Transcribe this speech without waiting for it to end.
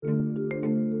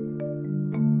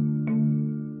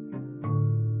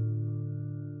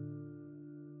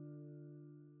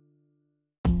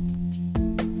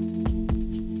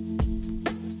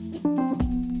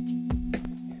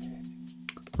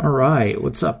Alright,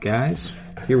 what's up guys?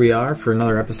 Here we are for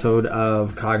another episode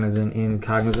of Cognizant in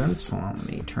Cognizance. So let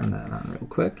me turn that on real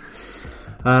quick.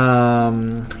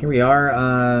 Here we are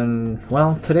on,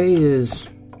 well, today is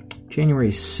January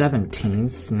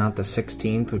 17th, not the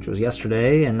 16th, which was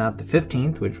yesterday, and not the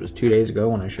 15th, which was 2 days ago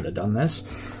when I should have done this.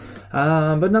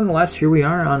 But nonetheless, here we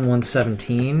are on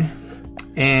 117,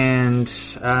 and,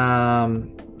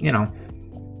 you know,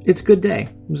 it's a good day.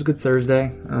 It was a good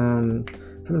Thursday.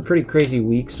 Having a pretty crazy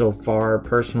week so far,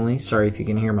 personally. Sorry if you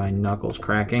can hear my knuckles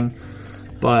cracking,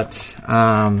 but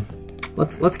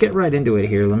let's get right into it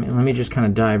here. Let me just kind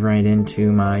of dive right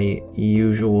into my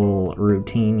usual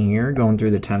routine here, going through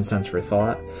the 10 cents for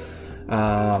thought.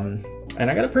 And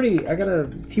I got a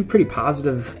few pretty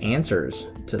positive answers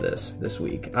to this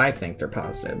week. I think they're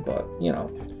positive, but you know,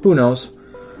 who knows?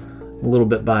 A little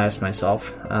bit biased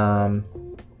myself. For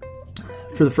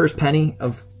the first penny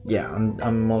of, yeah,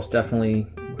 I'm most definitely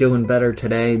doing better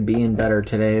today, being better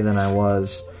today than I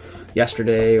was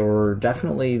yesterday, or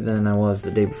definitely than I was the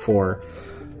day before.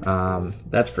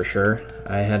 That's for sure.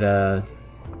 I had a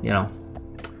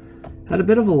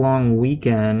bit of a long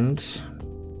weekend,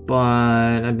 but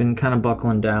I've been kind of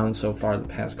buckling down so far the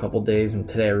past couple days, and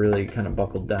today I really kind of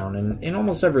buckled down in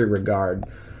almost every regard.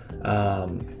 That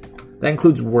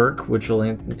includes work, which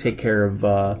will take care of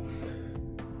that'll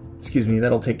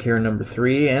take care of number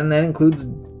 3, and that includes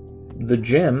the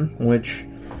gym, which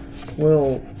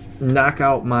will knock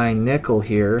out my nickel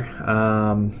here.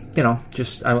 You know,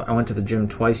 I went to the gym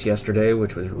twice yesterday,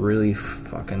 which was really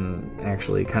fucking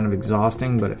actually kind of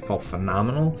exhausting, but it felt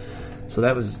phenomenal. So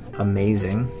that was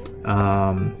amazing.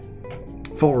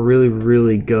 Felt really,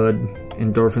 really good.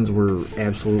 Endorphins were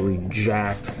absolutely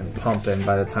jacked and pumping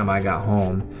by the time I got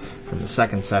home from the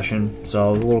second session. So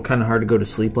it was a little kind of hard to go to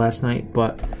sleep last night,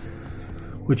 but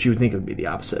which you would think it would be the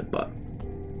opposite, but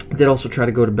I did also try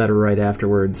to go to bed right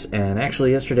afterwards. And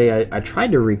actually yesterday I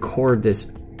tried to record this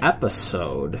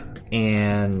episode,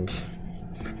 and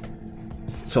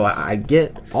so I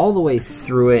get all the way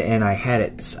through it, and I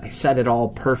said it all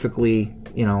perfectly.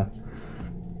 You know,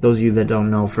 those of you that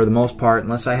don't know, for the most part,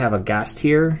 unless I have a guest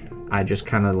here, I just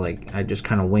kind of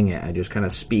wing it. I just kind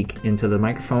of speak into the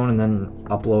microphone and then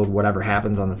upload whatever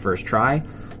happens on the first try.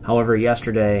 However,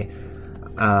 yesterday,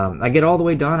 I get all the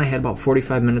way done. I had about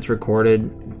 45 minutes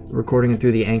recording it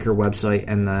through the Anchor website,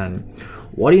 and then,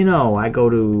 what do you know, I go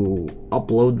to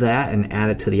upload that and add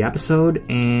it to the episode,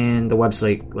 and the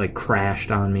website like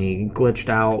crashed on me, glitched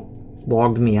out,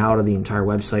 logged me out of the entire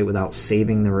website without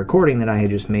saving the recording that I had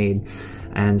just made.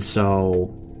 And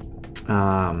so,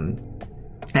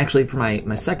 actually, for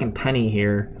my second penny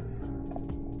here,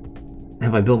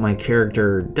 have I built my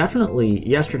character? Definitely.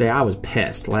 Yesterday I was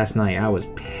pissed. Last night I was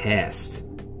pissed.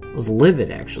 I was livid,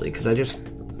 actually, because I just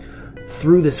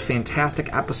threw this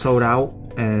fantastic episode out,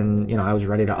 and you know, I was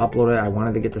ready to upload it. I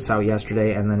wanted to get this out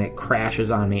yesterday, and then it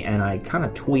crashes on me, and I kind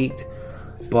of tweaked,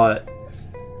 but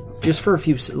just for a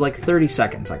few, like 30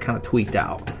 seconds, I kind of tweaked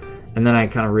out, and then I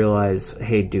kind of realized,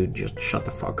 hey dude, just shut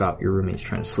the fuck up. Your roommate's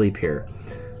trying to sleep here.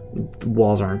 The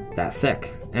walls aren't that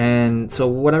thick. And so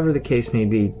whatever the case may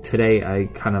be, today I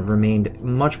kind of remained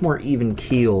much more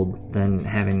even-keeled than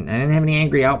I didn't have any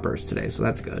angry outbursts today, so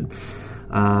that's good.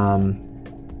 And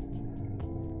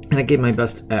I gave my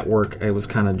best at work. It was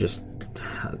kind of just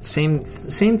same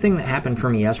thing that happened for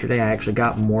me yesterday. I actually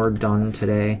got more done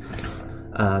today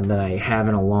than I have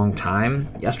in a long time.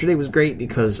 Yesterday was great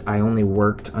because I only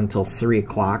worked until 3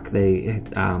 o'clock.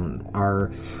 Our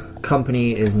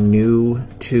company is new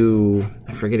to,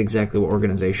 I forget exactly what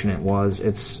organization it was.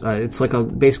 It's like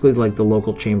basically like the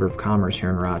local chamber of commerce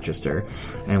here in Rochester,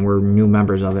 and we're new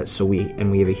members of it. So we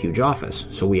have a huge office.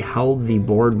 So we held the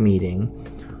board meeting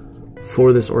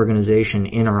for this organization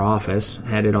in our office,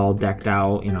 had it all decked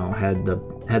out, you know, had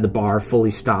the bar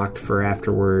fully stocked for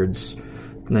afterwards,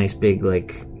 nice big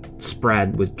like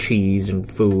spread with cheese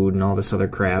and food and all this other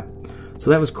crap. So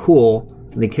that was cool.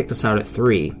 So they kicked us out at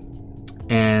 3.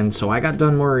 And so I got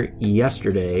done more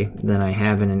yesterday than I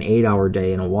have in an 8-hour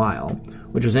day in a while,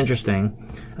 which was interesting.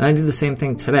 And I did the same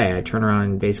thing today. I turned around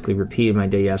and basically repeated my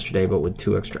day yesterday, but with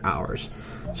 2 extra hours.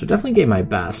 So definitely gave my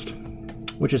best,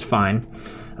 which is fine.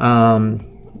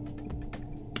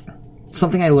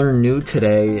 Something I learned new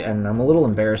today, and I'm a little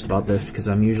embarrassed about this because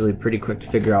I'm usually pretty quick to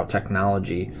figure out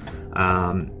technology.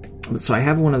 So I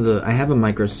have a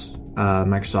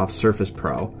Microsoft Surface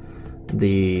Pro,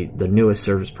 the newest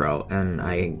Surface Pro, and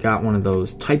I got one of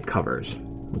those type covers,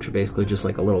 which are basically just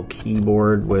like a little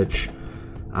keyboard, which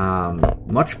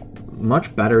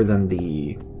much better than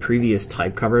the previous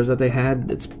type covers that they had.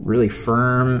 It's really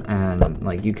firm, and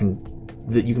like you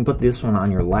can put this one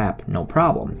on your lap, no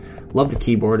problem. Love the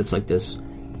keyboard. It's like this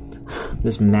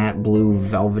this matte blue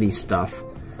velvety stuff,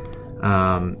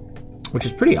 which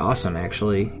is pretty awesome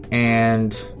actually.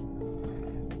 And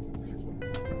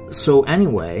so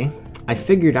anyway, I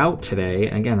figured out today,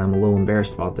 again, I'm a little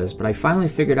embarrassed about this, but I finally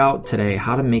figured out today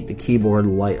how to make the keyboard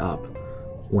light up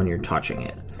when you're touching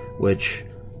it, which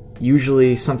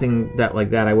usually something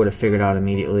like that I would have figured out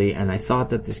immediately, and I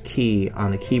thought that this key on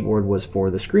the keyboard was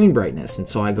for the screen brightness, and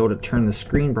so I go to turn the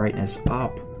screen brightness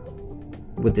up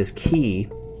with this key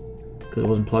because it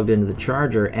wasn't plugged into the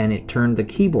charger, and it turned the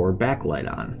keyboard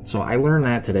backlight on. So I learned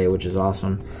that today, which is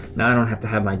awesome. Now I don't have to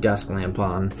have my desk lamp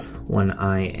on when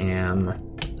I am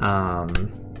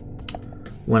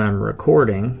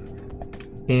recording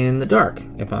in the dark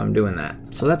if I'm doing that.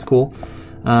 So that's cool.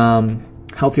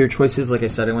 Healthier choices, like I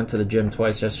said, I went to the gym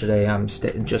twice yesterday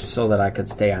just so that I could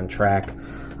stay on track.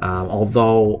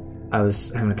 Although I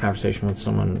was having a conversation with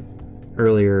someone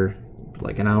earlier,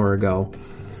 like an hour ago,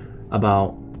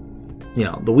 about, you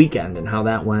know, the weekend and how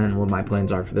that went, what my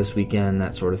plans are for this weekend,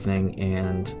 that sort of thing.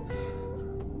 And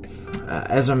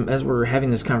as we're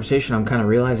having this conversation, I'm kind of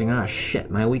realizing,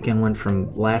 shit, my weekend went from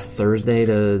last Thursday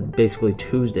to basically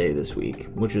Tuesday this week,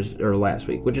 last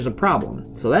week, which is a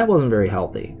problem. So that wasn't very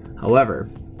healthy. However,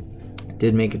 I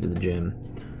did make it to the gym.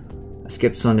 I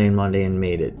skipped Sunday and Monday and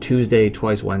made it Tuesday,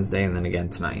 twice Wednesday, and then again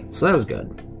tonight. So that was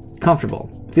good. Comfortable.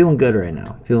 Feeling good right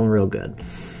now. Feeling real good.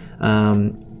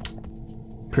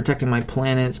 Protecting my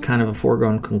planet's kind of a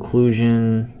foregone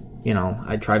conclusion. You know,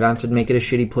 I try not to make it a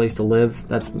shitty place to live.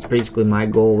 That's basically my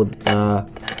goal with,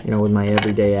 with my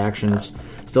everyday actions.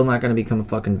 Still not going to become a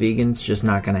fucking vegan. It's just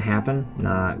not going to happen.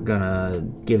 Not going to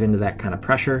give into that kind of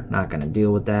pressure. Not going to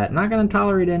deal with that. Not going to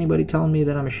tolerate anybody telling me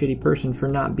that I'm a shitty person for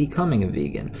not becoming a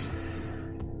vegan.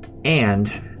 And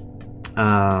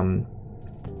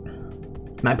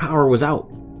my power was out.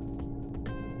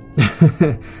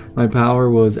 My power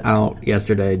was out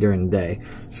yesterday during the day.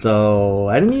 So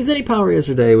I didn't use any power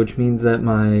yesterday, which means that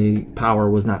my power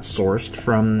was not sourced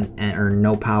from, or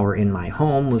no power in my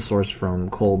home was sourced from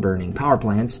coal-burning power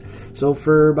plants. So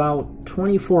for about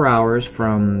 24 hours,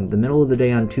 from the middle of the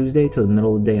day on Tuesday to the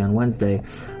middle of the day on Wednesday,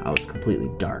 I was completely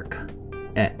dark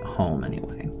at home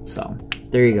anyway. So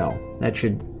there you go. That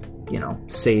should,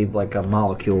 save like a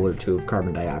molecule or two of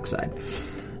carbon dioxide.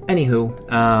 Anywho,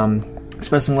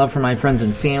 expressing love for my friends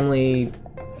and family,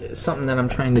 something that I'm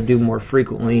trying to do more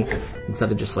frequently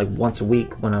instead of just like once a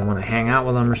week when I want to hang out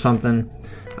with them or something.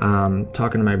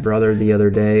 Talking to my brother the other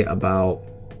day about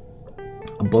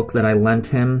a book that I lent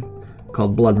him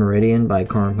called Blood Meridian by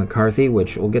Cormac McCarthy,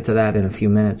 which we'll get to that in a few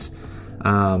minutes.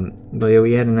 But yeah,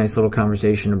 we had a nice little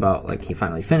conversation about, like, he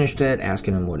finally finished it,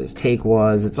 asking him what his take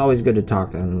was. It's always good to talk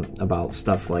to him about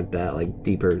stuff like that, like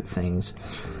deeper things.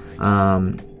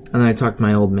 And then I talked to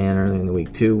my old man earlier in the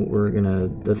week, too.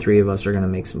 The three of us are gonna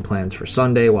make some plans for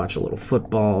Sunday, watch a little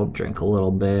football, drink a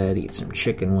little bit, eat some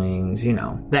chicken wings,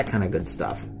 that kind of good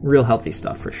stuff. Real healthy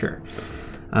stuff, for sure.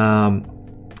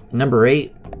 Number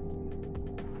 8,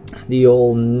 the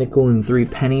old nickel and 3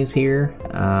 pennies here.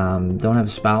 Don't have a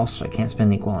spouse, so I can't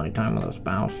spend any quality time with a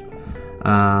spouse.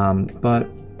 But,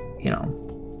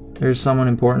 there's someone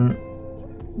important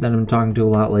that I'm talking to a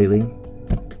lot lately.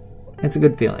 It's a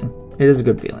good feeling. It is a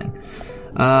good feeling.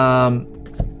 Do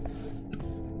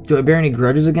I bear any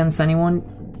grudges against anyone?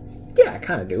 Yeah, I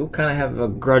kind of do. Kind of have a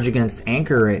grudge against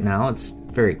Anchor right now. It's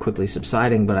very quickly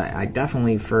subsiding, but I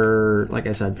definitely, like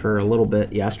I said, for a little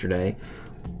bit yesterday,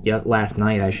 last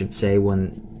night I should say,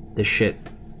 when the shit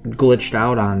glitched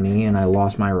out on me and I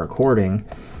lost my recording,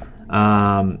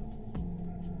 that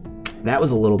was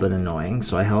a little bit annoying.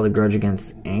 So I held a grudge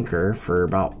against Anchor for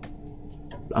about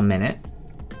a minute.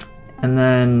 And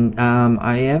then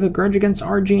I have a grudge against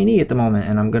RG&E at the moment,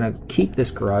 and I'm going to keep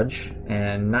this grudge,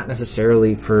 and not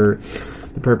necessarily for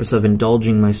the purpose of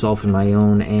indulging myself in my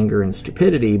own anger and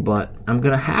stupidity, but I'm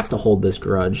going to have to hold this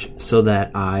grudge so that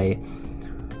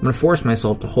I'm going to force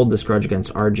myself to hold this grudge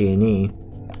against RG&E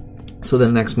so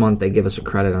that next month they give us a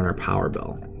credit on our power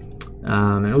bill.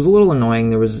 And it was a little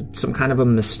annoying. There was some kind of a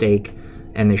mistake,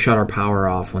 and they shut our power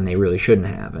off when they really shouldn't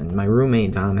have. And my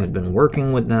roommate, Dom, had been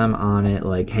working with them on it,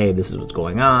 like, hey, this is what's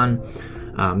going on.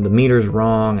 The meter's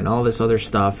wrong and all this other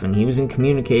stuff. And he was in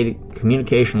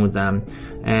communication with them.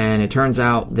 And it turns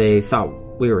out they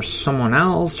thought we were someone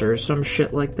else or some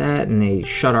shit like that. And they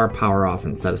shut our power off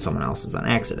instead of someone else's on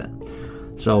accident.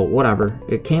 So, whatever.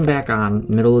 It came back on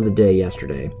middle of the day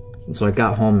yesterday. And so I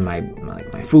got home,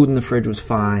 and my food in the fridge was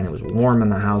fine. It was warm in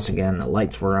the house again. The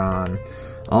lights were on.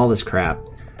 All this crap.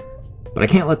 But I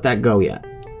can't let that go yet.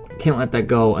 I can't let that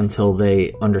go until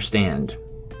they understand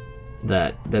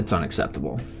that that's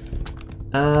unacceptable.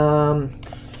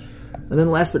 And then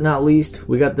last but not least,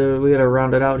 we got to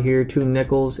round it out here. 2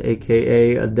 nickels,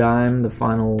 aka a dime, the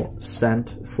final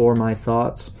cent for my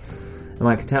thoughts. Am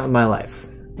I content with my life?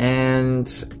 And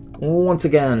once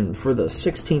again, for the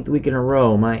 16th week in a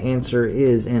row, my answer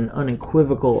is an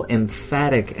unequivocal,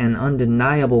 emphatic, and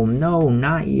undeniable no,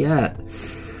 not yet.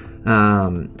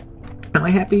 Am I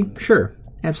happy? Sure,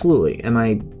 absolutely. Am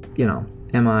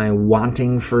I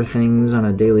wanting for things on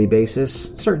a daily basis?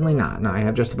 Certainly not. No, I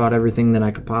have just about everything that I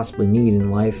could possibly need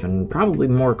in life, and probably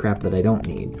more crap that I don't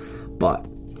need. But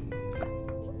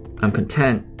I'm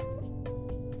content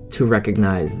to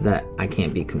recognize that I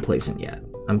can't be complacent yet.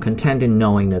 I'm content in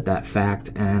knowing that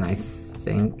fact, and I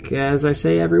think, as I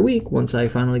say every week, once I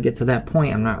finally get to that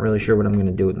point, I'm not really sure what I'm going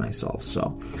to do with myself.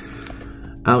 So,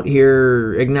 out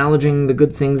here acknowledging the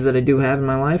good things that I do have in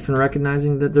my life and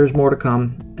recognizing that there's more to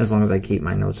come as long as I keep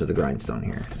my nose to the grindstone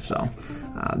here. So,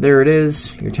 there it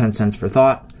is, your 10 cents for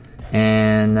thought.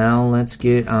 And now let's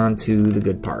get on to the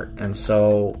good part. And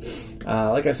so,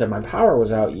 like I said, my power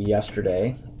was out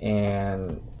yesterday,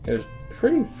 and it was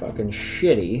pretty fucking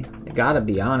shitty. I gotta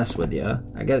be honest with you.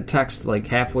 I got a text like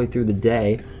halfway through the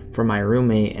day from my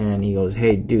roommate, and he goes,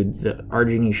 "Hey, dude, the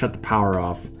RG&E shut the power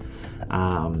off.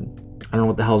 I don't know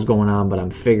what the hell's going on, but I'm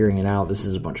figuring it out. This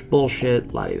is a bunch of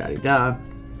bullshit, la-di-da-di-da."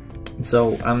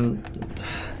 So,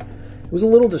 it was a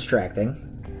little distracting.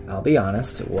 I'll be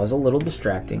honest, it was a little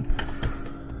distracting.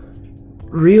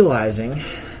 Realizing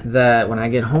that when I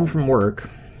get home from work,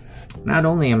 not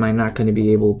only am I not going to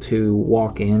be able to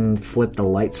walk in, flip the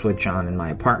light switch on in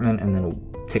my apartment, and then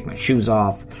take my shoes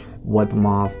off, wipe them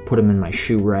off, put them in my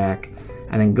shoe rack,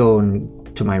 and then go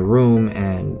to my room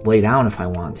and lay down if I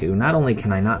want to. Not only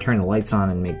can I not turn the lights on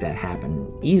and make that happen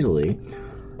easily,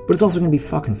 but it's also going to be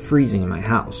fucking freezing in my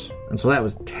house. And so that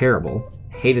was terrible.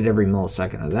 Hated every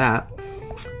millisecond of that.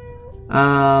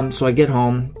 So I get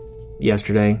home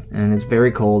yesterday, and it's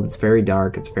very cold, it's very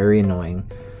dark, it's very annoying.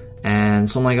 And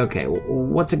so I'm like, okay,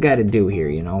 what's a guy to do here,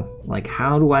 you know? Like,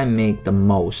 how do I make the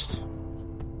most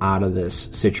out of this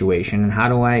situation? And how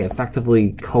do I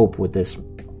effectively cope with this?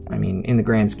 I mean, in the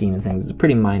grand scheme of things, it's a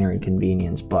pretty minor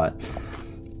inconvenience, but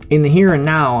in the here and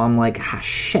now, I'm like,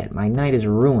 shit, my night is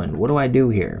ruined. What do I do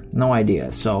here? No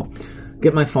idea. So,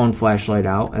 get my phone flashlight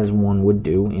out, as one would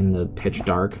do in the pitch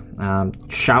dark.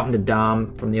 Shouting to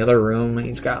Dom from the other room.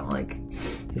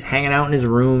 He's hanging out in his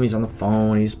room. He's on the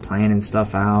phone. He's planning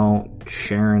stuff out,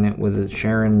 sharing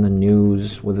the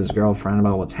news with his girlfriend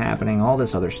about what's happening, all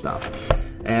this other stuff.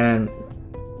 And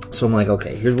so I'm like,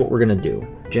 okay, here's what we're gonna do.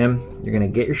 Jim, you're gonna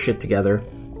get your shit together.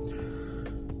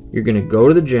 You're gonna go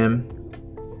to the gym.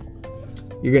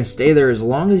 You're gonna stay there as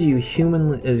long as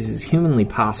is humanly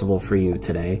possible for you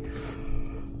today.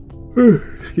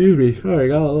 Excuse me. Sorry,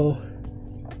 got a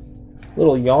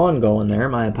little yawn going there.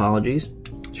 My apologies.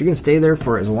 So you're going to stay there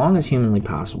for as long as humanly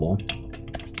possible.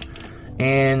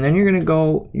 And then you're going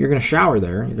to shower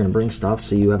there. You're going to bring stuff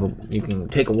so you can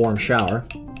take a warm shower.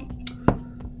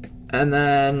 And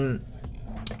then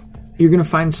you're going to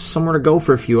find somewhere to go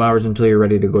for a few hours until you're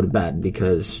ready to go to bed,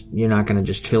 because you're not going to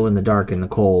just chill in the dark in the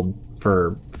cold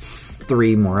for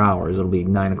 3 more hours. It'll be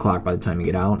 9 o'clock by the time you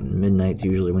get out, and midnight's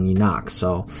usually when you knock.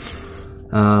 So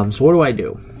what do I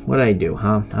do? What do I do,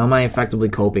 huh? How am I effectively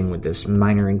coping with this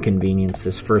minor inconvenience,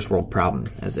 this first world problem,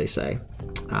 as they say?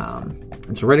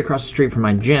 And so right across the street from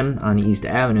my gym on East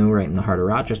Avenue, right in the heart of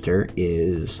Rochester,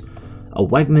 is a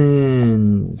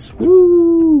Wegmans.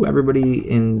 Woo! Everybody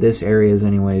in this area is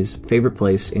anyways favorite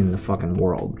place in the fucking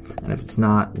world. And if it's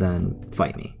not, then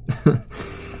fight me.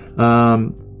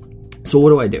 So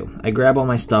what do? I grab all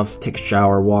my stuff, take a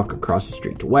shower, walk across the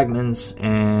street to Wegmans,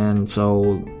 and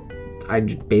so I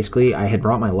had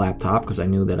brought my laptop because I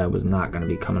knew that I was not going to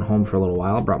be coming home for a little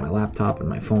while. I brought my laptop and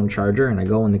my phone charger, and I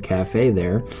go in the cafe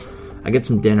there. I get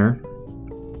some dinner.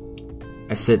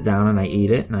 I sit down and I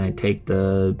eat it, and I take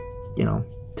the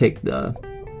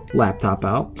laptop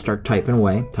out, start typing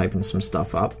away, typing some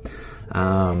stuff up.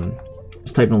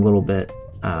 Just typing a little bit.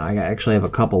 I actually have a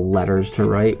couple letters to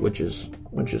write, which is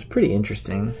pretty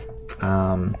interesting.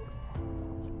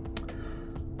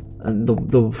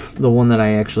 The one that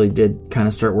I actually did kind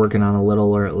of start working on a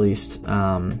little, or at least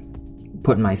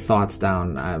putting my thoughts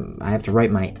down. I have to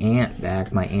write my aunt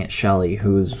back, my Aunt Shelley,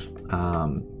 who's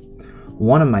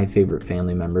one of my favorite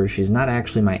family members. She's not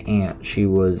actually my aunt. She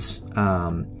was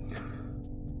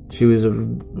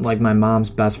like my mom's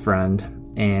best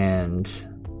friend, and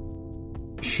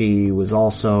she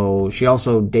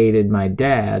also dated my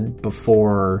dad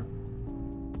before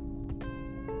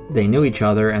they knew each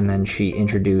other, and then she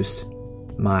introduced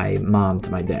my mom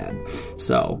to my dad.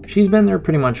 So she's been there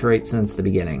pretty much right since the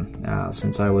beginning,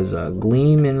 since I was a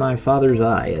gleam in my father's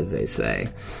eye, as they say.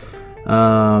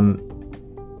 So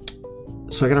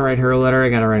I gotta write her a letter, I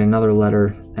gotta write another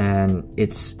letter, and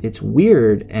it's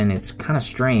weird and it's kind of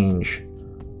strange,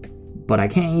 but I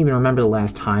can't even remember the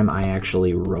last time I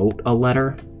actually wrote a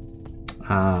letter.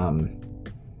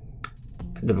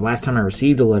 The last time I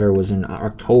received a letter was in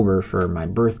October for my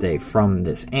birthday from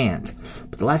this aunt,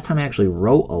 but the last time I actually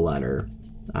wrote a letter,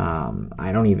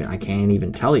 I can't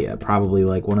even tell you. Probably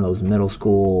like one of those middle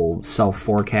school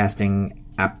self-forecasting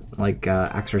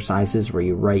exercises where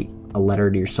you write a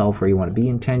letter to yourself where you want to be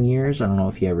in 10 years. I don't know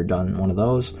if you ever done one of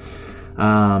those.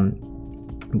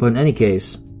 But in any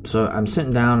case, so I'm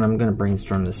sitting down and I'm going to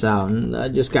brainstorm this out, and I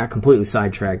just got completely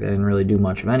sidetracked. I didn't really do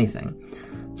much of anything.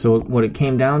 So what it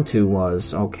came down to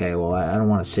was, okay, well, I don't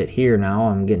want to sit here now.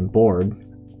 I'm getting bored.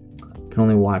 Can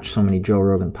only watch so many Joe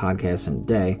Rogan podcasts in a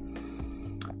day.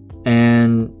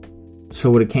 And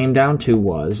so what it came down to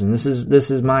was, and this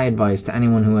is my advice to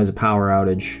anyone who has a power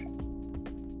outage,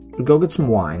 go get some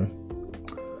wine,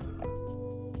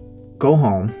 go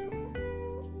home,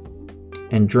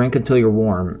 and drink until you're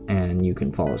warm and you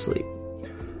can fall asleep.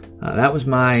 That was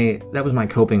my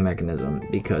coping mechanism,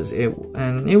 because it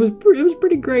was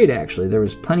pretty great, actually. There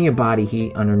was plenty of body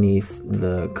heat underneath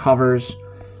the covers.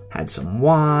 Had some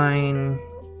wine.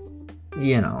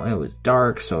 You know, it was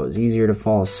dark, so it was easier to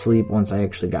fall asleep once I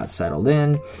actually got settled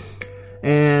in.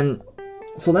 And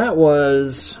so that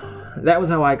was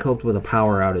how I coped with a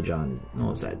power outage on,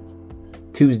 what was that,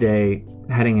 Tuesday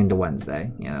heading into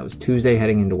Wednesday. Yeah, that was Tuesday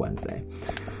heading into Wednesday.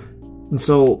 And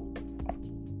so,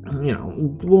 you know,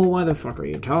 well, why the fuck are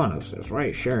you telling us this,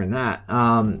 right? Sharing that.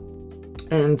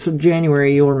 And so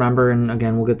January, you'll remember, and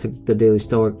again, we'll get to the Daily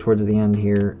Stoic towards the end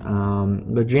here,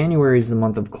 but January is the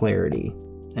month of clarity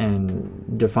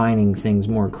and defining things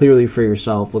more clearly for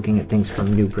yourself, looking at things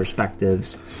from new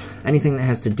perspectives. Anything that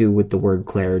has to do with the word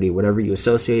clarity, whatever you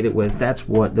associate it with, that's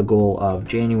what the goal of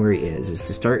January is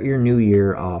to start your new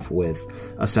year off with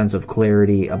a sense of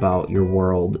clarity about your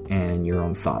world and your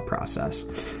own thought process.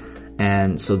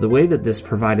 And so the way that this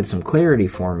provided some clarity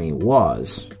for me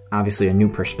was obviously a new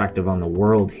perspective on the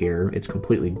world here. It's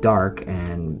completely dark,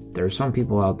 and there's some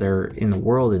people out there in the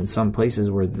world in some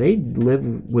places where they live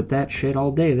with that shit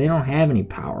all day. They don't have any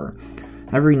power.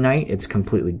 Every night it's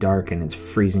completely dark and it's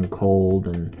freezing cold,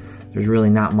 and there's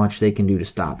really not much they can do to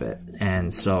stop it.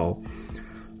 And so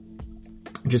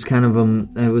just kind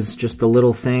of it was just the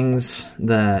little things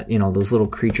that, you know, those little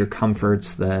creature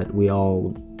comforts that we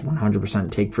all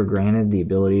 100% take for granted. The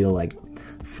ability to like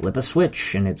flip a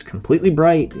switch and it's completely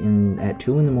bright at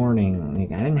 2 in the morning.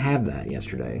 Like, I didn't have that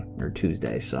yesterday or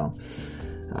Tuesday. So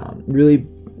really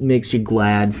makes you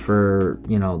glad for,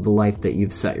 you know, the life that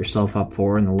you've set yourself up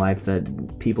for, and the life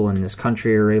that people in this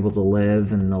country are able to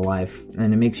live, and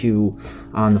it makes you,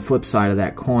 on the flip side of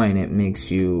that coin, it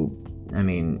makes you, I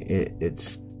mean,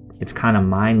 it's kind of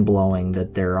mind-blowing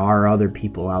that there are other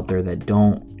people out there that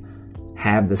don't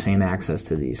have the same access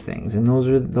to these things, and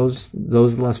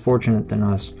those less fortunate than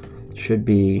us should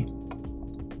be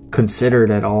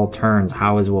considered at all turns.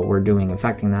 How is what we're doing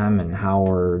affecting them, and how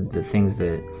are the things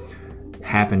that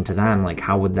happen to them, like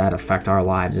how would that affect our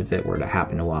lives if it were to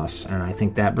happen to us? And I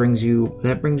think that brings you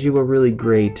a really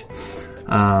great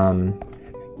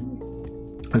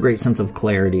sense of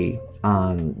clarity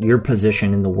on your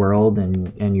position in the world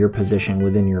and your position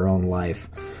within your own life.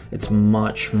 It's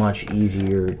much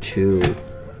easier to,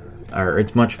 or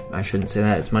it's much, I shouldn't say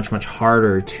that, it's much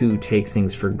harder to take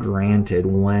things for granted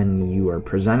when you are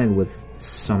presented with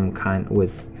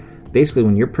basically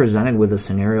when you're presented with a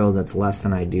scenario that's less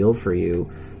than ideal for you.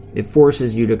 It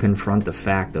forces you to confront the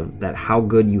fact that how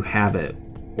good you have it,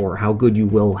 or how good you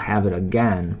will have it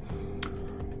again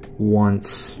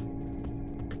once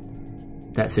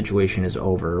that situation is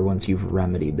over, once you've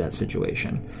remedied that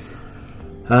situation.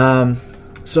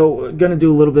 So we're going to do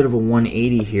a little bit of a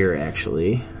 180 here,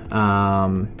 actually.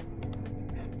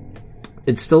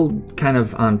 It's still kind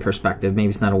of on perspective. Maybe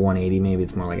it's not a 180, maybe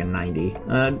it's more like a 90.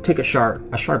 Take a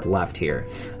sharp left here.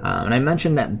 And I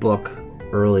mentioned that book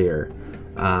earlier,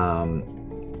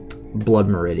 Blood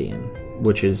Meridian,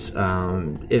 which is,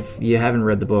 if you haven't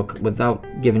read the book, without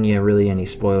giving you really any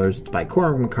spoilers, it's by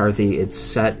Cormac McCarthy. It's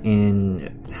set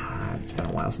in, it's been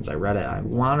a while since I read it, I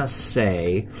want to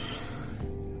say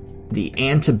the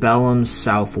antebellum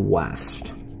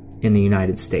Southwest in the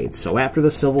United States. So after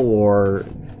the Civil War,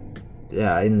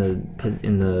 in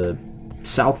the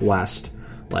Southwest,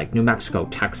 like New Mexico,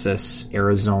 Texas,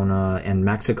 Arizona, and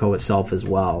Mexico itself as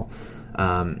well.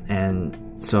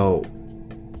 And so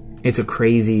it's a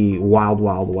crazy wild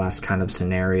west kind of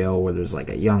scenario where there's like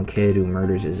a young kid who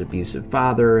murders his abusive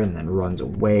father and then runs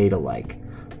away to like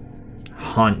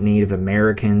hunt Native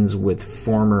Americans with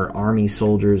former army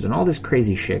soldiers, and all this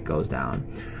crazy shit goes down.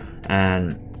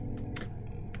 And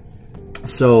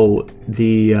so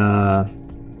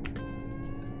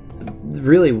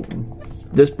really,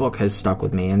 this book has stuck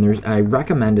with me, and I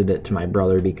recommended it to my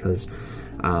brother because,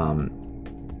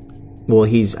 well,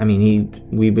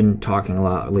 we've been talking a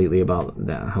lot lately about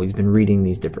that, how he's been reading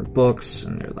these different books,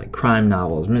 and they're like crime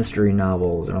novels, mystery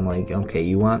novels, and I'm like, okay,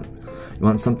 you want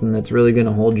something that's really going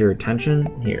to hold your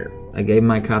attention? Here, I gave him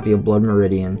my copy of Blood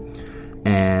Meridian,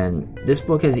 and this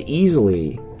book has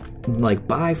easily, like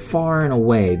by far and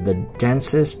away, the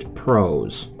densest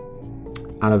prose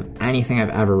out of anything I've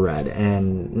ever read.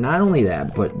 And not only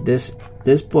that, but this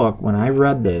book, when I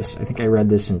read this, I think I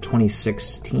read this in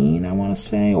 2016, I want to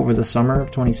say, over the summer of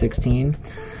 2016,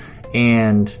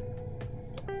 and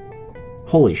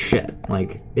holy shit,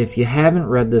 like, if you haven't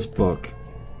read this book,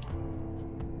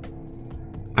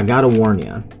 I gotta warn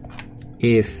you,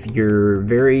 if you're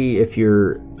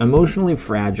emotionally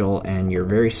fragile and you're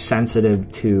very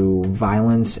sensitive to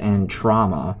violence and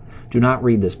trauma, do not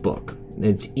read this book.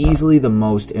 It's easily the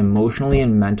most emotionally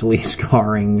and mentally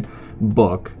scarring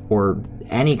book or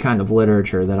any kind of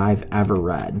literature that I've ever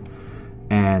read.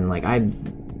 And like, I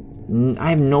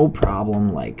have no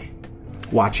problem like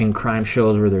watching crime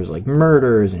shows where there's like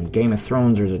murders, and Game of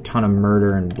Thrones there's a ton of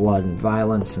murder and blood and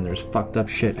violence, and there's fucked up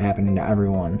shit happening to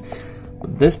everyone.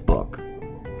 But this book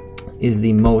is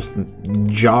the most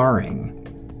jarring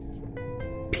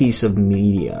piece of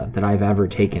media that I've ever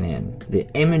taken in. The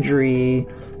imagery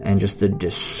and just the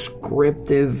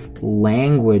descriptive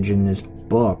language in this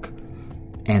book,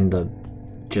 and the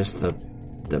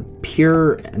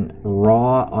pure and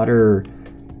raw, utter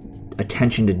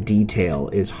attention to detail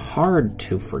is hard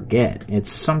to forget.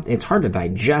 It's hard to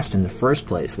digest in the first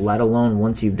place, let alone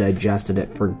once you've digested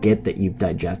it, forget that you've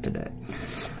digested it.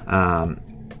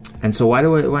 And so why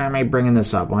am I bringing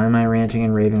this up? Why am I ranting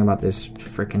and raving about this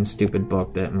freaking stupid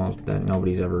book that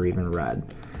nobody's ever even read?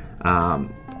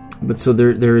 But so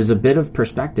there is a bit of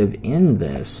perspective in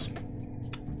this,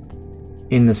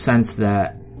 in the sense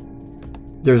that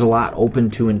there's a lot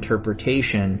open to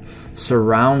interpretation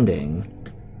surrounding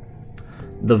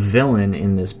the villain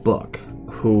in this book,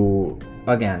 who,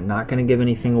 again, not going to give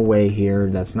anything away here,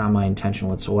 that's not my intention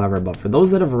whatsoever, but for those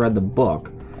that have read the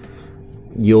book,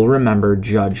 you'll remember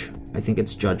I think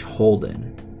it's Judge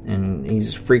Holden, and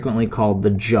he's frequently called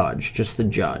the Judge, just the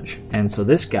Judge. And so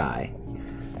this guy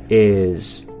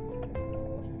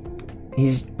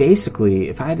he's basically,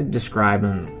 if I had to describe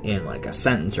him in like a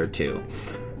sentence or two,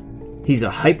 he's a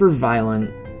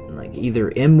hyper-violent, like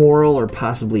either immoral or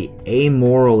possibly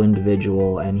amoral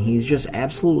individual, and he's just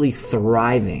absolutely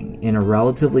thriving in a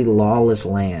relatively lawless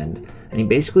land, and he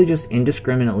basically just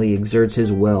indiscriminately exerts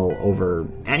his will over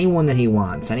anyone that he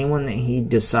wants, anyone that he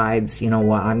decides, you know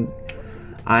what,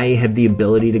 I have the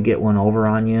ability to get one over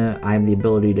on you, I have the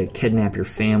ability to kidnap your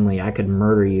family, I could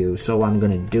murder you, so I'm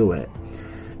gonna do it.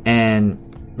 And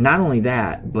not only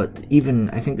that, but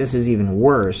I think this is even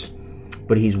worse,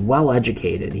 but he's well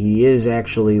educated. He is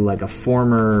actually like a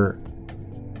former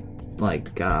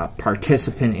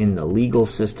participant in the legal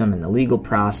system and the legal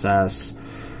process.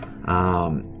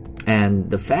 And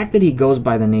the fact that he goes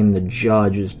by the name the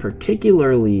Judge is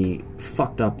particularly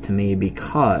fucked up to me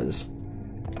because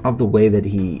of the way that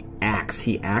he acts.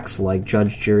 He acts like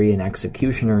judge, jury, and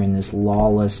executioner in this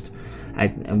lawless.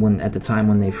 At the time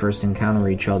when they first encounter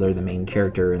each other, the main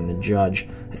character and the Judge,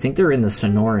 I think they're in the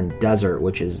Sonoran Desert,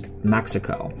 which is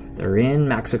Mexico. They're in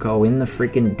Mexico, in the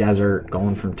freaking desert,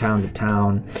 going from town to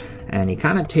town, and he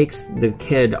kind of takes the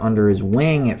kid under his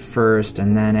wing at first,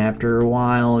 and then after a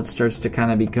while it starts to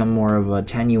kind of become more of a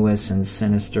tenuous and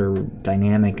sinister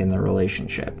dynamic in the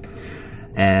relationship.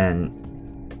 And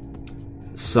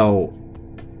so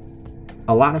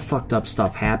a lot of fucked up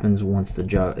stuff happens once the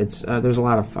Judge. There's a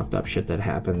lot of fucked up shit that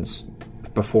happens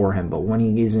before him, but when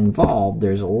he's involved,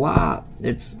 it's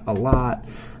a lot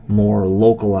more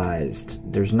localized.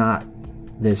 There's not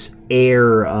this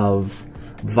air of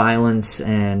violence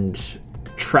and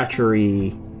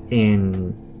treachery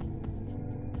in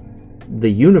the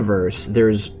universe.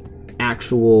 There's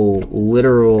actual,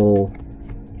 literal,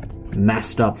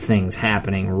 messed up things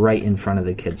happening right in front of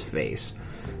the kid's face.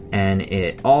 And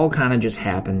it all kind of just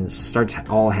starts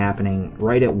all happening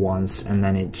right at once, and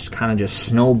then it just kind of just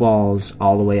snowballs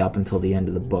all the way up until the end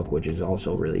of the book, which is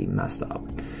also really messed up.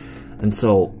 And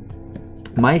so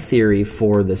my theory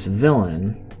for this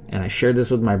villain, and I shared this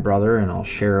with my brother, and I'll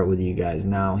share it with you guys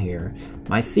now here.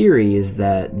 My theory is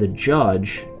that the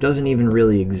Judge doesn't even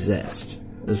really exist.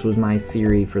 This was my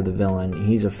theory for the villain.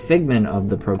 He's a figment of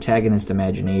the protagonist's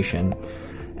imagination,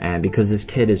 And because this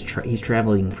kid is he's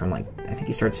traveling from, like, I think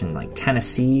he starts in, like,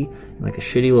 Tennessee, like a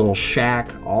shitty little shack,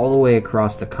 all the way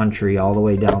across the country, all the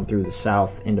way down through the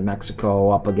south into Mexico,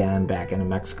 up again, back into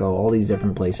Mexico, all these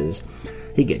different places.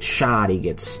 He gets shot, he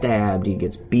gets stabbed, he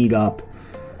gets beat up,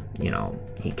 you know,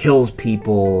 he kills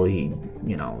people,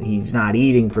 he's not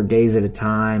eating for days at a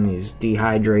time, he's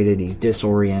dehydrated, he's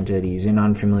disoriented, he's in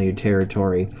unfamiliar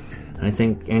territory, and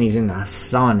he's in the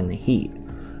sun and the heat.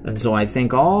 And so I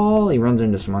think he runs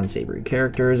into some unsavory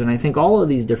characters, and I think all of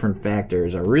these different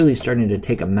factors are really starting to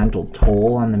take a mental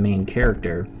toll on the main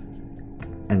character.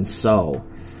 And so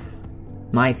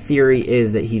my theory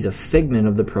is that he's a figment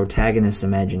of the protagonist's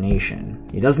imagination.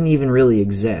 He doesn't even really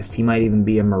exist. He might even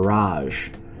be a mirage.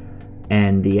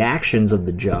 And the actions of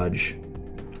the judge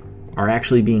are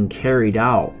actually being carried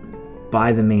out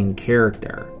by the main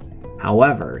character.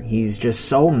 However, he's just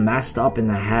so messed up in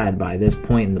the head by this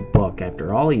point in the book,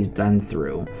 after all he's been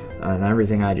through and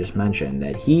everything I just mentioned,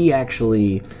 that he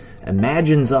actually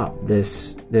imagines up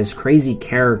this crazy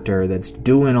character that's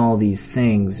doing all these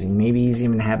things, and maybe he's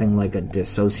even having like a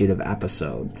dissociative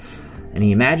episode. And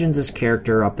he imagines this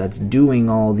character up that's doing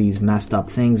all these messed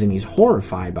up things, and he's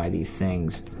horrified by these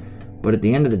things. But at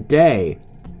the end of the day,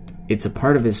 it's a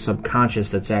part of his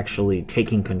subconscious that's actually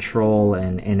taking control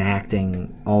and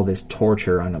enacting all this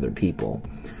torture on other people.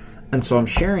 And so I'm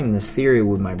sharing this theory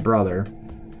with my brother,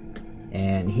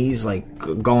 and he's like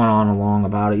going on along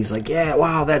about it. He's like, yeah,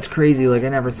 wow, that's crazy. Like, I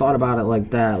never thought about it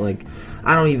like that. Like,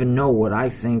 I don't even know what I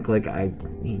think. Like,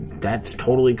 that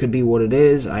totally could be what it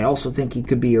is. I also think he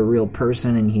could be a real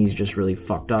person, and he's just really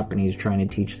fucked up, and he's trying to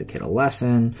teach the kid a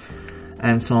lesson.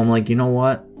 And so I'm like, you know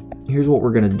what? Here's what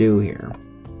we're going to do here.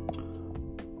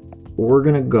 We're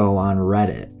going to go on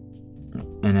Reddit,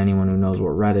 and anyone who knows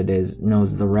what Reddit is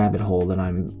knows the rabbit hole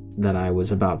that I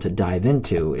was about to dive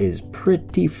into is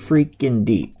pretty freaking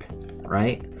deep,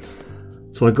 right?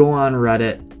 So I go on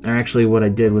Reddit, and actually what I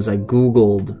did was I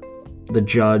Googled the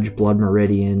Judge Blood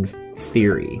Meridian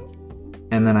theory,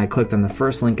 and then I clicked on the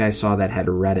first link I saw that had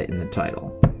Reddit in the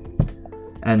title.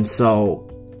 And so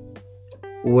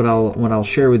what I'll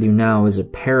share with you now is a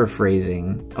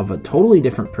paraphrasing of a totally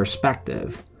different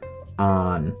perspective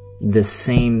on the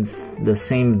same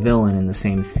villain in the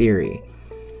same theory.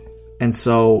 And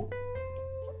so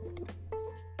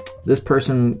this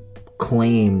person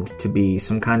claimed to be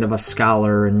some kind of a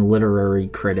scholar and literary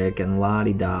critic and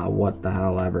la-di-da, what the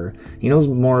hell ever.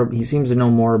 He seems to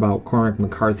know more about Cormac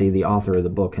McCarthy, the author of the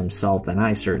book, himself than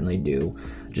I certainly do.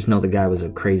 Just know the guy was a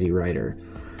crazy writer.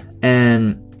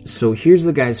 And so here's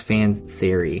the guy's fan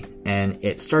theory, and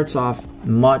it starts off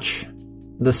much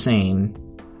the same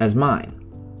as mine.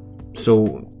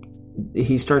 So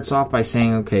he starts off by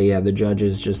saying, okay, yeah, the judge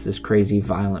is just this crazy,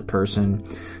 violent person,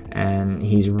 and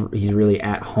he's really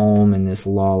at home in this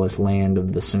lawless land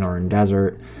of the Sonoran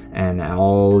Desert and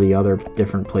all the other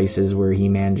different places where he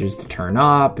manages to turn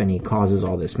up, and he causes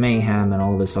all this mayhem and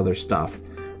all this other stuff.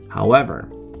 However,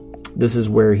 this is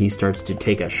where he starts to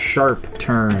take a sharp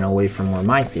turn away from where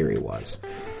my theory was.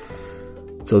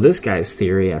 So this guy's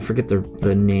theory, I forget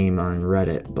the name on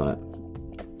Reddit, but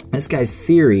this guy's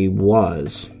theory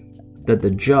was that the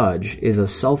judge is a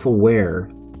self-aware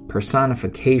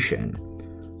personification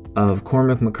of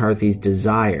Cormac McCarthy's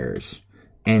desires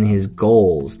and his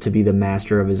goals to be the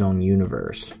master of his own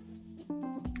universe.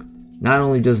 Not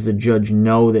only does the judge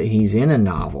know that he's in a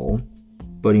novel,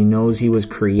 but he knows he was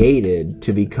created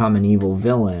to become an evil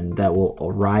villain that will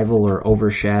rival or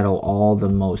overshadow all the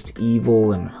most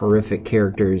evil and horrific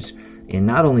characters in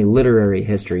not only literary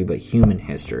history, but human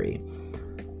history.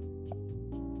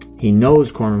 He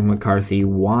knows Cormac McCarthy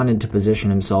wanted to position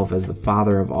himself as the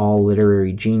father of all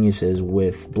literary geniuses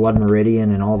with Blood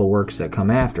Meridian and all the works that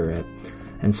come after it.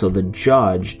 And so the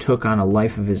judge took on a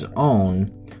life of his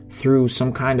own through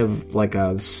some kind of like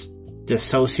a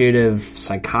dissociative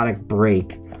psychotic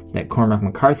break that Cormac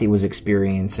McCarthy was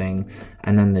experiencing,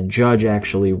 and then the judge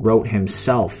actually wrote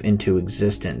himself into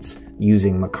existence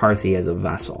using McCarthy as a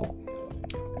vessel.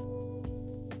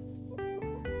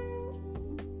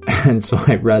 And so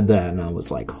I read that and I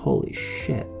was like, holy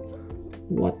shit,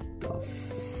 what the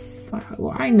fuck?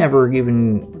 I never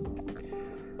even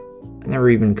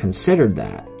considered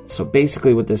that. So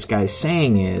basically what this guy's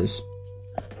saying is,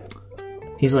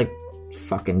 he's like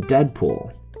fucking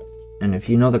Deadpool. And if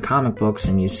you know the comic books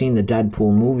and you've seen the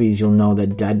Deadpool movies, you'll know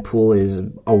that Deadpool is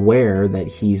aware that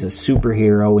he's a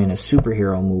superhero in a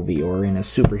superhero movie or in a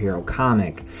superhero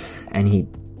comic, and he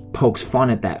pokes fun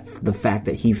at the fact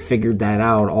that he figured that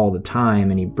out all the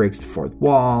time, and he breaks the fourth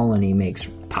wall, and he makes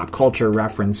pop culture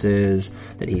references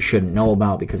that he shouldn't know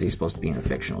about because he's supposed to be in a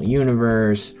fictional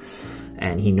universe.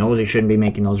 and he knows he shouldn't be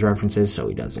making those references, so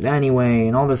he does it anyway,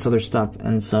 and all this other stuff.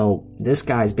 And so this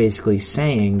guy's basically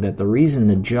saying that the reason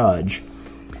the judge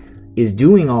is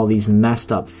doing all these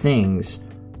messed up things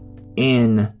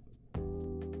in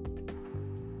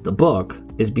the book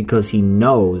is because he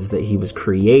knows that he was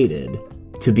created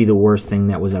to be the worst thing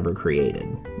that was ever created.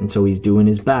 And so he's doing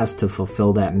his best to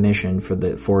fulfill that mission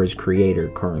for his creator,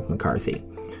 Cormac McCarthy.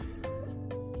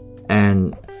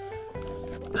 And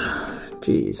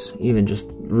geez, even just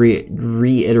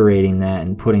reiterating that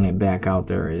and putting it back out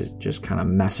there is just kind of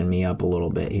messing me up a little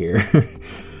bit here.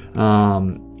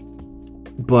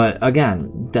 But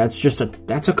again, that's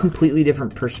a completely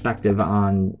different perspective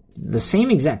on the same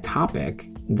exact topic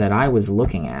that I was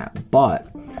looking at, but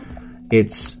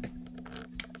it's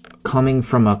coming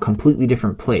from a completely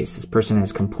different place. This person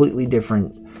has completely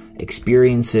different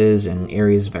experiences and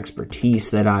areas of expertise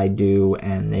that I do,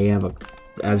 and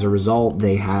as a result,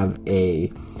 they have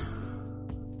a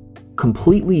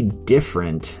completely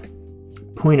different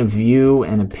point of view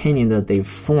and opinion that they've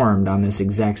formed on this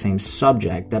exact same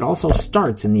subject that also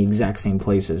starts in the exact same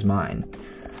place as mine.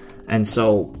 And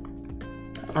so,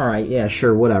 all right, yeah,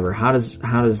 sure, whatever. How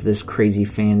does this crazy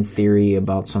fan theory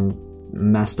about some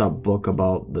messed up book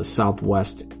about the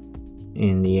Southwest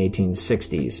in the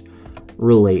 1860s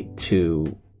relate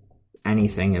to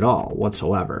anything at all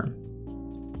whatsoever?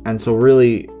 And so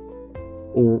really,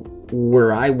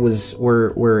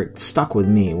 where it stuck with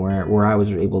me, where I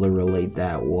was able to relate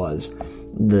that was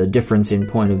the difference in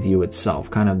point of view itself.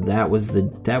 That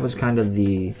was kind of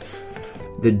the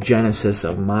genesis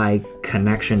of my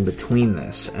connection between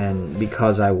this. And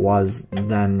because I was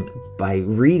then, by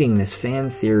reading this fan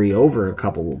theory over a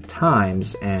couple of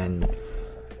times and,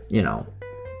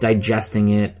 digesting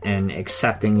it and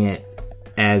accepting it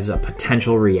as a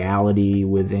potential reality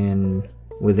within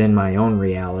my own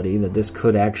reality, that this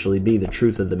could actually be the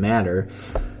truth of the matter.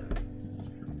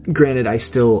 Granted, I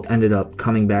still ended up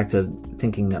coming back to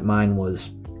thinking that mine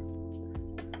was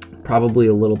probably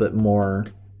a little bit more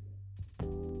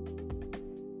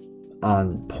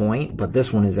on point, but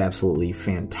this one is absolutely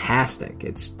fantastic.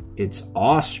 It's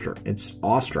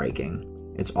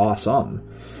awe-striking. It's awesome.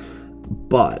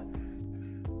 But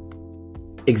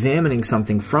examining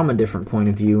something from a different point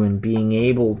of view and being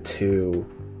able to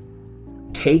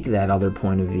take that other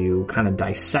point of view, kind of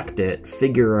dissect it,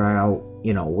 figure out,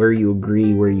 where you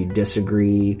agree, where you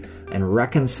disagree, and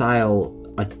reconcile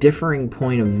a differing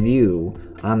point of view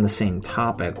on the same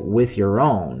topic with your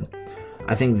own.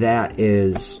 I think that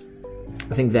is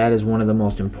one of the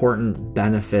most important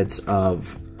benefits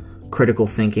of critical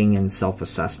thinking and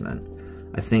self-assessment.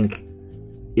 I think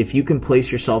if you can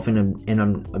place yourself in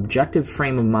an objective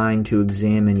frame of mind to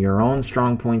examine your own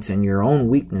strong points and your own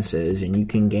weaknesses, and you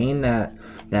can gain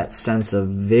that sense of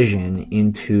vision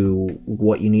into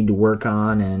what you need to work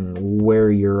on and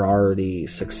where you're already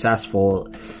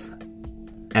successful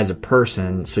as a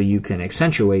person so you can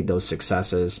accentuate those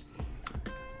successes,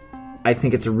 I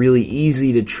think it's really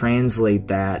easy to translate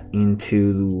that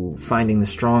into finding the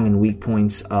strong and weak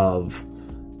points of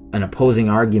an opposing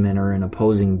argument or an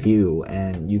opposing view.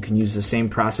 And you can use the same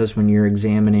process when you're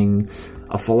examining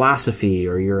a philosophy,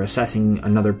 or you're assessing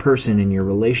another person and your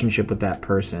relationship with that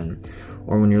person,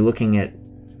 or when you're looking at,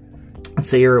 let's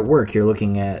say you're at work, you're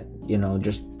looking at,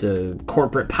 just the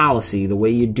corporate policy, the way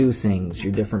you do things,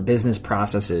 your different business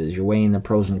processes, you're weighing the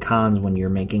pros and cons when you're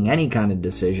making any kind of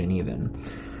decision even.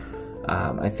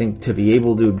 I think to be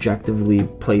able to objectively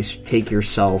take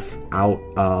yourself out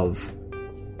of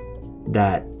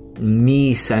that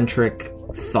me-centric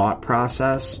thought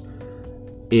process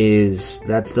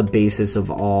that's the basis of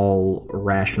all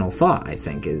rational thought. I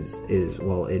think it is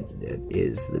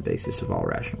the basis of all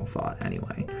rational thought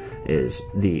anyway, is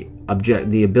the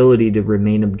ability to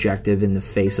remain objective in the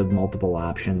face of multiple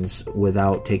options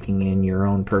without taking in your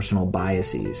own personal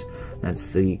biases.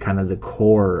 That's the kind of the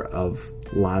core of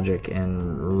logic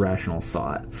and rational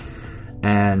thought.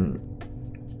 And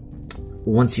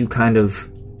once you kind of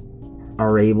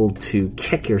are able to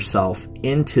kick yourself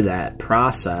into that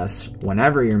process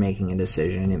whenever you're making a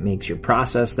decision, it makes your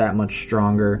process that much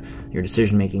stronger, your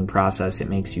decision-making process. It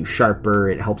makes you sharper,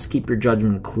 it helps keep your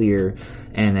judgment clear,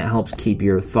 and it helps keep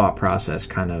your thought process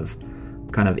kind of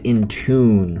in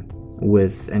tune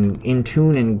with, and in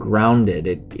tune and grounded.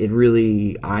 It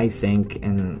really, I think,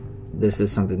 and this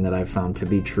is something that I've found to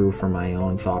be true for my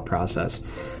own thought process,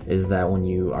 is that when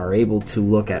you are able to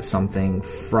look at something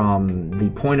from the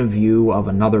point of view of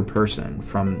another person,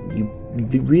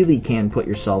 you really can put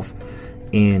yourself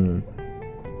in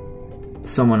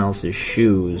someone else's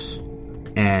shoes,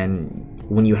 and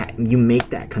when you make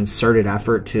that concerted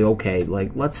effort to, okay,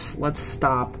 like let's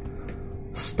stop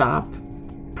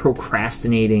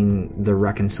procrastinating the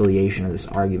reconciliation of this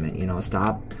argument. You know,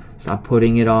 stop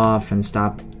putting it off, and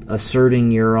stop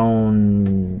asserting your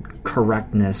own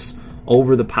correctness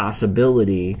over the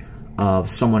possibility of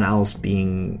someone else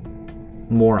being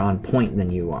more on point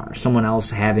than you are, someone else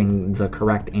having the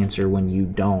correct answer when you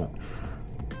don't.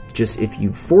 Just if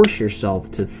you force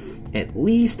yourself to at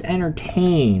least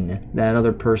entertain that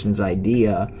other person's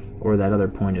idea or that other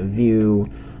point of view,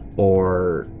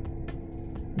 or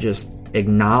just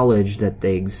acknowledge that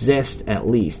they exist, at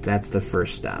least that's the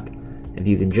first step. If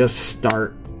you can just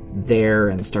start there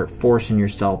and start forcing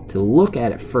yourself to look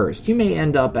at it first, you may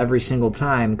end up every single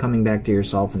time coming back to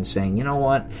yourself and saying, you know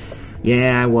what,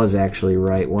 yeah, I was actually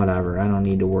right, whatever, I don't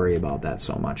need to worry about that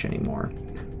so much anymore.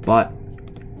 But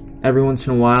every once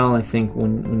in a while, I think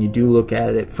when you do look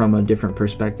at it from a different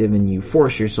perspective, and you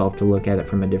force yourself to look at it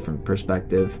from a different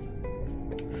perspective,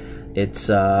 it's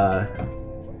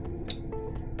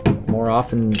more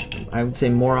often, I would say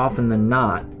more often than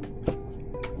not,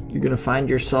 you're going to find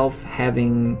yourself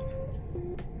having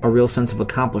a real sense of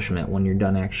accomplishment when you're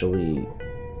done actually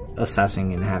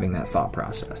assessing and having that thought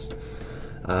process.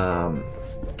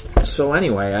 So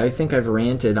anyway, I think I've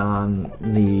ranted on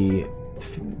the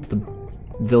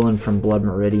villain from Blood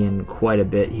Meridian quite a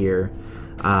bit here.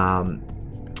 And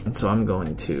so I'm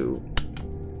going to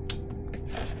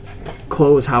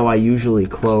close how I usually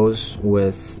close,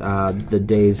 with the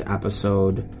day's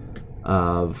episode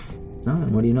of... Oh,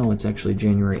 and what do you know? It's actually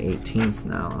January 18th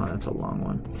now. Oh, that's a long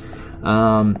one.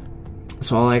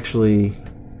 So I'll actually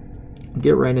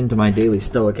get right into my daily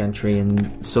Stoic entry.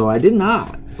 And so I did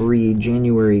not read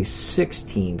January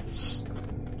 16th's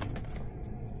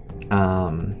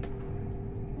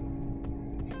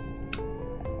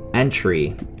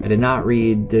entry. I did not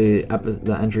read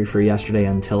the entry for yesterday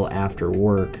until after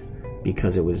work,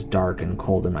 because it was dark and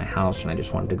cold in my house, and I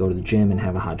just wanted to go to the gym and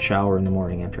have a hot shower in the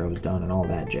morning after I was done and all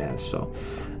that jazz. So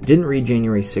didn't read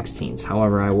January 16th.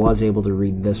 However, I was able to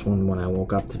read this one when I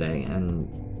woke up today, and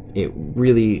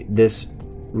this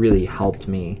really helped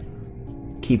me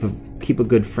keep a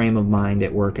good frame of mind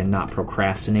at work and not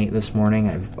procrastinate this morning.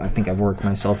 I think I've worked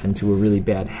myself into a really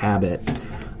bad habit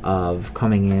of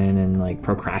coming in and like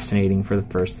procrastinating for the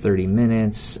first 30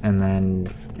 minutes and then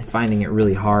finding it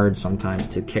really hard sometimes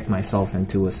to kick myself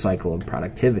into a cycle of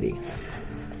productivity.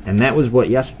 And that was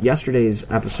what yesterday's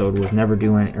episode was never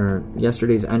doing, or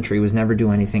yesterday's entry was never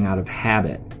do anything out of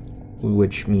habit,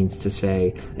 which means to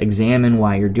say, examine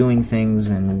why you're doing things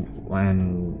and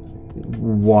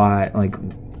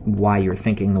why you're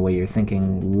thinking the way you're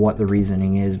thinking, what the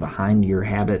reasoning is behind your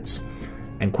habits,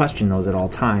 and question those at all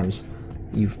times.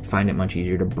 You find it much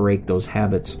easier to break those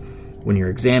habits when you're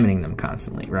examining them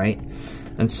constantly, right?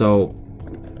 And so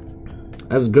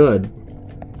that was good.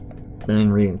 I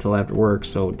didn't read it until after work,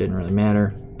 so it didn't really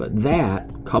matter. But that,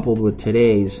 coupled with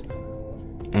today's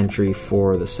entry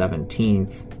for the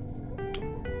 17th,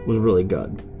 was really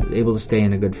good. I was able to stay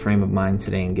in a good frame of mind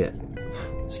today and get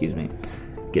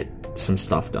some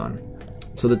stuff done.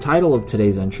 So the title of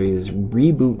today's entry is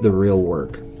Reboot the Real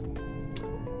Work.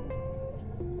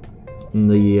 And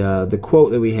the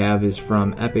quote that we have is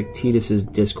from Epictetus's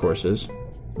Discourses,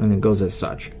 and it goes as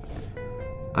such.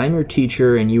 I'm your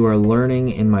teacher, and you are learning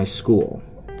in my school.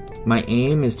 My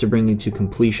aim is to bring you to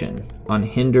completion,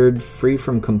 unhindered, free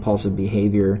from compulsive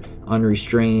behavior,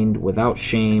 unrestrained, without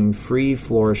shame, free,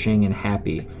 flourishing, and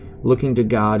happy, looking to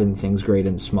God in things great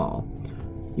and small.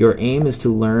 Your aim is to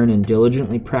learn and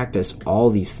diligently practice all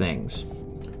these things.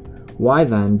 Why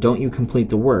then don't you complete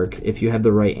the work if you have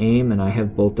the right aim and I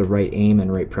have both the right aim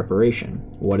and right preparation?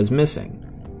 What is missing?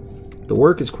 The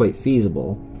work is quite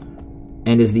feasible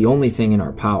and is the only thing in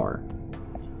our power.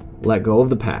 Let go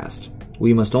of the past.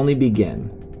 We must only begin.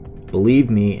 Believe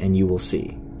me and you will see.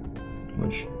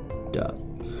 Which, duh.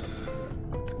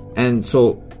 And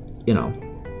so,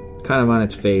 kind of on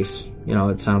its face,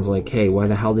 it sounds like, hey, why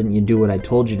the hell didn't you do what I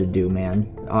told you to do, man?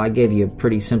 Oh, I gave you a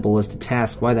pretty simple list of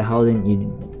tasks. Why the hell didn't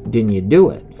you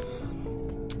do it?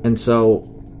 And so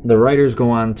the writers go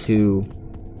on to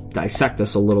dissect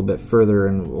this a little bit further,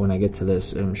 and when I get to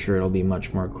this, I'm sure it'll be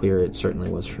much more clear. It certainly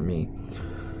was for me.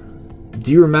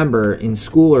 Do you remember in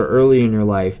school or early in your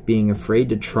life being afraid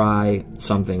to try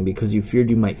something because you feared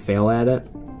you might fail at it?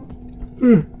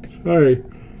 Sorry.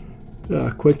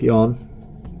 Quick yawn.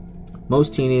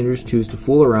 Most teenagers choose to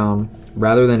fool around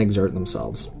rather than exert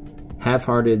themselves.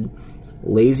 Half-hearted,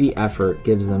 lazy effort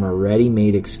gives them a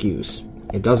ready-made excuse.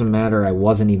 It doesn't matter, I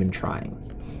wasn't even trying.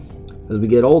 As we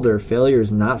get older, failure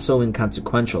is not so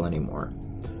inconsequential anymore.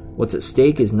 What's at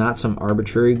stake is not some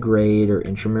arbitrary grade or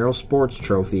intramural sports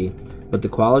trophy, but the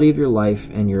quality of your life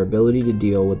and your ability to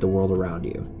deal with the world around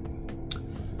you.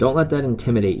 Don't let that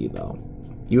intimidate you, though.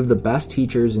 You have the best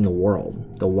teachers in the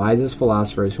world, the wisest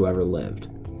philosophers who ever lived.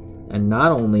 And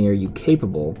not only are you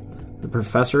capable, the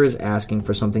professor is asking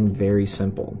for something very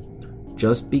simple.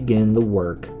 Just begin the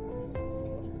work,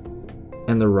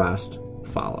 and the rest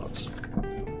follows.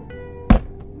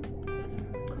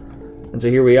 And so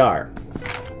here we are.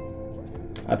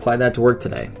 I applied that to work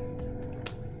today.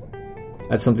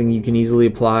 That's something you can easily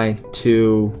apply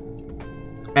to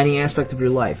any aspect of your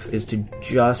life, is to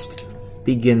just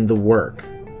begin the work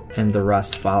and the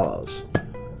rest follows.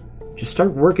 Just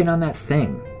start working on that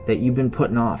thing that you've been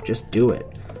putting off. Just do it.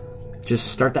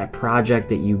 Just start that project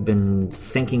that you've been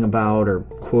thinking about or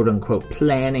quote unquote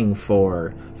planning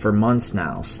for months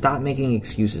now. Stop making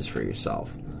excuses for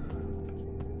yourself.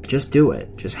 Just do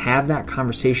it. Just have that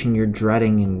conversation you're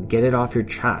dreading and get it off your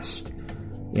chest.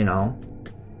 You know,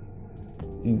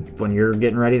 when you're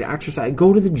getting ready to exercise,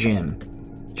 go to the gym.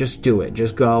 Just do it.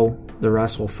 Just go. The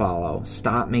rest will follow.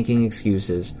 Stop making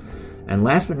excuses. And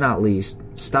last but not least,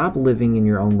 stop living in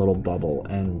your own little bubble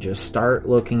and just start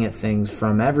looking at things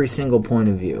from every single point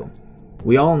of view.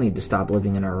 We all need to stop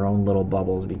living in our own little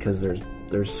bubbles, because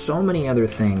there's so many other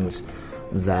things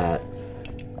that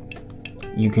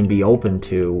you can be open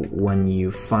to when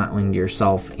you find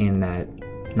yourself in that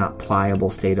not pliable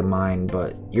state of mind,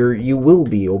 but you will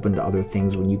be open to other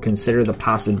things when you consider the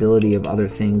possibility of other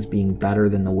things being better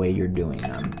than the way you're doing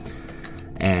them.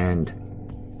 And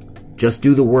just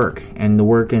do the work. And the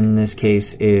work in this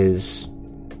case is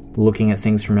looking at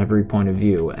things from every point of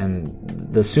view.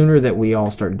 And the sooner that we all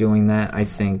start doing that, I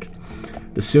think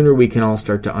the sooner we can all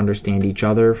start to understand each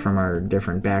other from our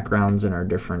different backgrounds and our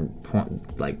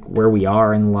different like where we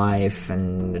are in life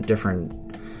and different,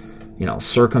 you know,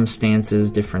 circumstances,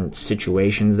 different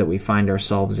situations that we find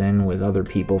ourselves in with other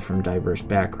people from diverse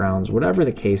backgrounds, whatever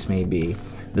the case may be.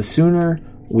 The sooner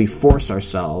we force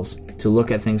ourselves to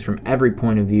look at things from every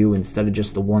point of view instead of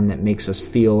just the one that makes us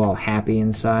feel all happy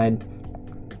inside,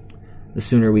 the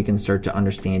sooner we can start to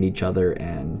understand each other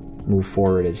and move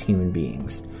forward as human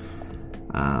beings.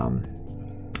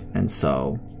 And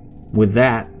so with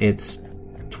that, it's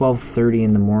 12:30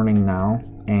 in the morning now,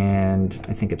 and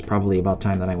I think it's probably about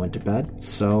time that I went to bed.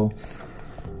 So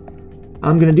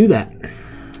I'm going to do that.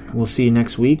 We'll see you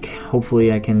next week.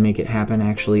 Hopefully I can make it happen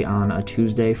actually on a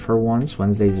Tuesday for once.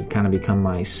 Wednesdays have kind of become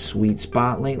my sweet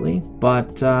spot lately.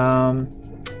 But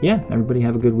yeah, everybody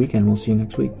have a good weekend. We'll see you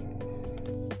next week.